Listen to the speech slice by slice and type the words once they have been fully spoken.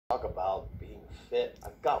Talk about being fit.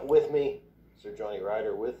 I've got with me Sir Johnny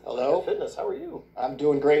Ryder with Hello. Fitness. How are you? I'm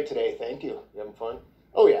doing great today, thank you. You having fun?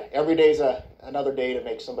 Oh yeah, every day's another day to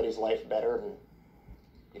make somebody's life better,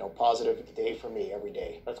 and positive day for me every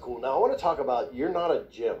day. That's cool. Now I want to talk about, you're not a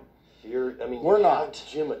gym. We're not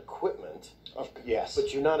gym equipment. Yes,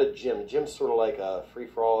 but you're not a gym. A gym's sort of like a free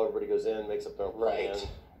for all. Everybody goes in, makes up their own plan. Right.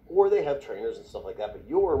 Or they have trainers and stuff like that, but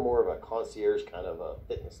you're more of a concierge kind of a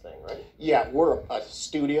fitness thing, right? Yeah, we're a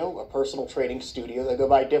studio, a personal training studio. They go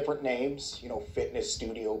by different names, fitness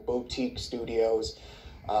studio, boutique studios.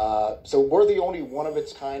 So we're the only one of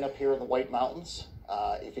its kind up here in the White Mountains.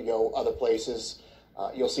 If you go other places,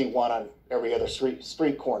 you'll see one on every other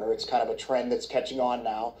street corner. It's kind of a trend that's catching on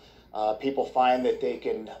now. People find that they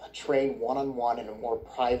can train one-on-one in a more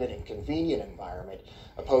private and convenient environment,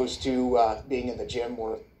 opposed to being in the gym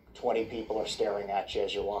where 20 people are staring at you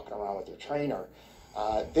as you're walking around with your trainer.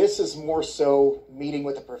 This is more so meeting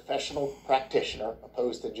with a professional practitioner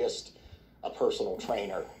opposed to just a personal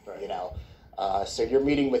trainer. Right. So you're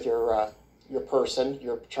meeting with your person,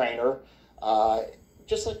 your trainer,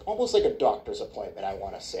 just like almost like a doctor's appointment, I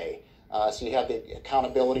want to say. So you have the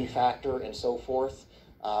accountability factor and so forth.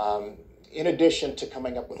 In addition to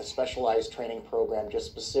coming up with a specialized training program just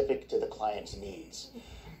specific to the client's needs.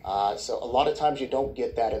 So a lot of times you don't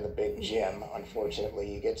get that in the big gym,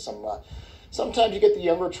 unfortunately. You get sometimes you get the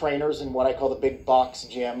younger trainers in what I call the big box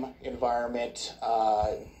gym environment,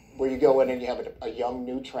 where you go in and you have a young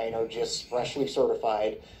new trainer just freshly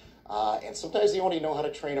certified. And sometimes they only know how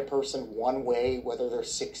to train a person one way, whether they're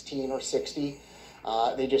 16 or 60.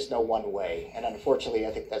 They just know one way. And unfortunately,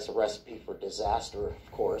 I think that's a recipe for disaster,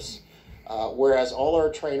 of course. Whereas all our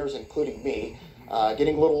trainers, including me,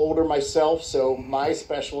 getting a little older myself, so my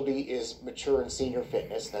specialty is mature and senior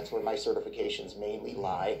fitness. That's where my certifications mainly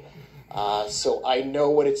lie. So I know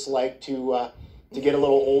what it's like to get a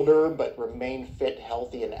little older, but remain fit,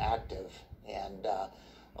 healthy, and active. And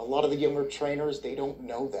a lot of the younger trainers, they don't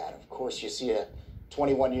know that. Of course, you see a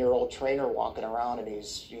 21-year-old trainer walking around and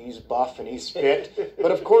he's buff and he's fit,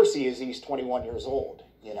 but of course he is. He's 21 years old.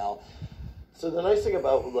 So the nice thing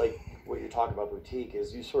about what you're talking about boutique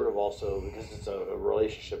is you sort of also, because it's a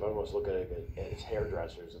relationship, I almost look at it as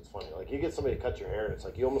hairdressers. It's funny, like you get somebody to cut your hair and it's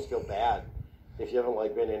like you almost feel bad if you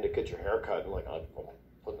haven't been in to get your hair cut and I'm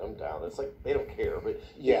putting them down. It's like they don't care, but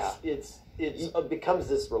yeah, it becomes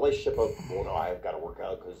this relationship of, well, no, I've got to work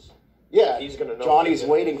out because he's going to know. Johnny's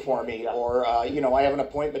waiting for me, or I have an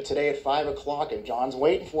appointment today at 5 o'clock and John's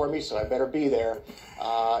waiting for me, so I better be there.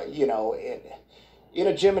 In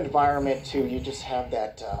a gym environment, too, you just have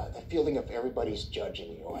that feeling of everybody's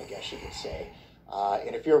judging you, I guess you could say.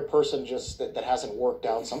 And if you're a person just that hasn't worked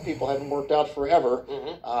out, some people haven't worked out forever,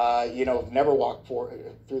 never walked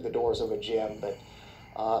through the doors of a gym, but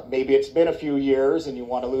maybe it's been a few years and you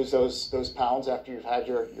want to lose those pounds after you've had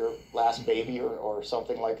your last baby or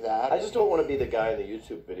something like that. I just don't want to be the guy in the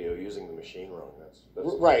YouTube video using the machine wrong. That's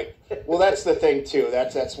right. Well, that's the thing too.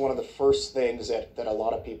 That's one of the first things that a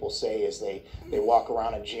lot of people say is they walk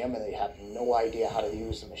around a gym and they have no idea how to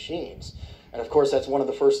use the machines. And of course, that's one of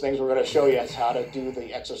the first things we're going to show you is how to do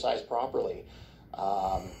the exercise properly.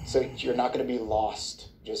 So you're not going to be lost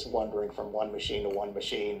just wandering from one machine to one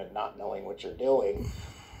machine and not knowing what you're doing.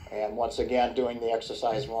 And once again, doing the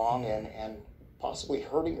exercise wrong and possibly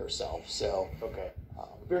hurting yourself. So okay.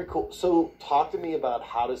 Very cool. So talk to me about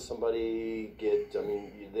how does somebody get,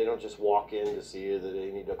 they don't just walk in to see you, that they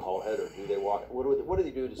need to call ahead, or do they walk, what do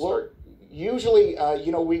they do to start? Usually,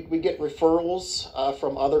 we get referrals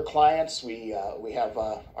from other clients. We have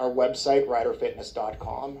our website,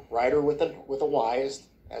 ryderfitness.com, Ryder with a Y,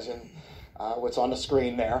 as in what's on the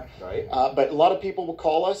screen there. Right. But a lot of people will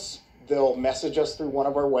call us. They'll message us through one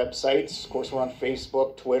of our websites. Of course, we're on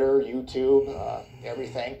Facebook, Twitter, YouTube,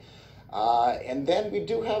 everything. And then we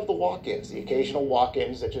do have the walk-ins, the occasional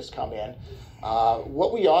walk-ins that just come in.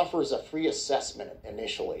 What we offer is a free assessment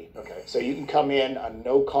initially. Okay. So you can come in, a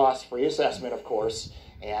no-cost free assessment, of course,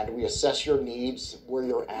 and we assess your needs, where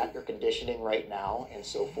you're at, your conditioning right now, and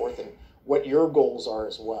so forth, and what your goals are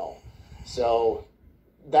as well. So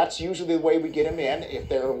that's usually the way we get them in. If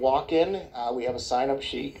they're a walk-in, we have a sign-up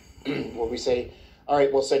sheet where we say, all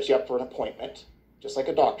right, we'll set you up for an appointment, just like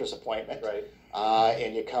a doctor's appointment. Right.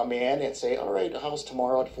 And you come in and say, all right, how's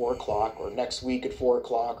tomorrow at 4 o'clock or next week at 4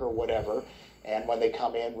 o'clock or whatever. And when they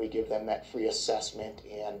come in, we give them that free assessment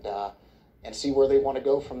and see where they want to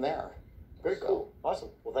go from there. Very cool. Awesome.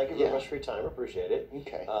 Well, thank you very much for your time. I appreciate it.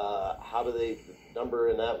 Okay. How do they, number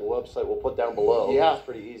in that website we'll put down below. Yeah. It's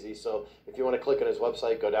pretty easy. So if you want to click on his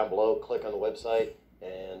website, go down below, click on the website,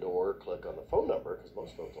 and or click on the phone number, because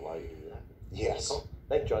most phones allow you to do that. Yes. Cool.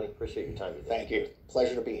 Thanks, Johnny. Appreciate your time today. Thank you.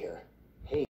 Pleasure to be here.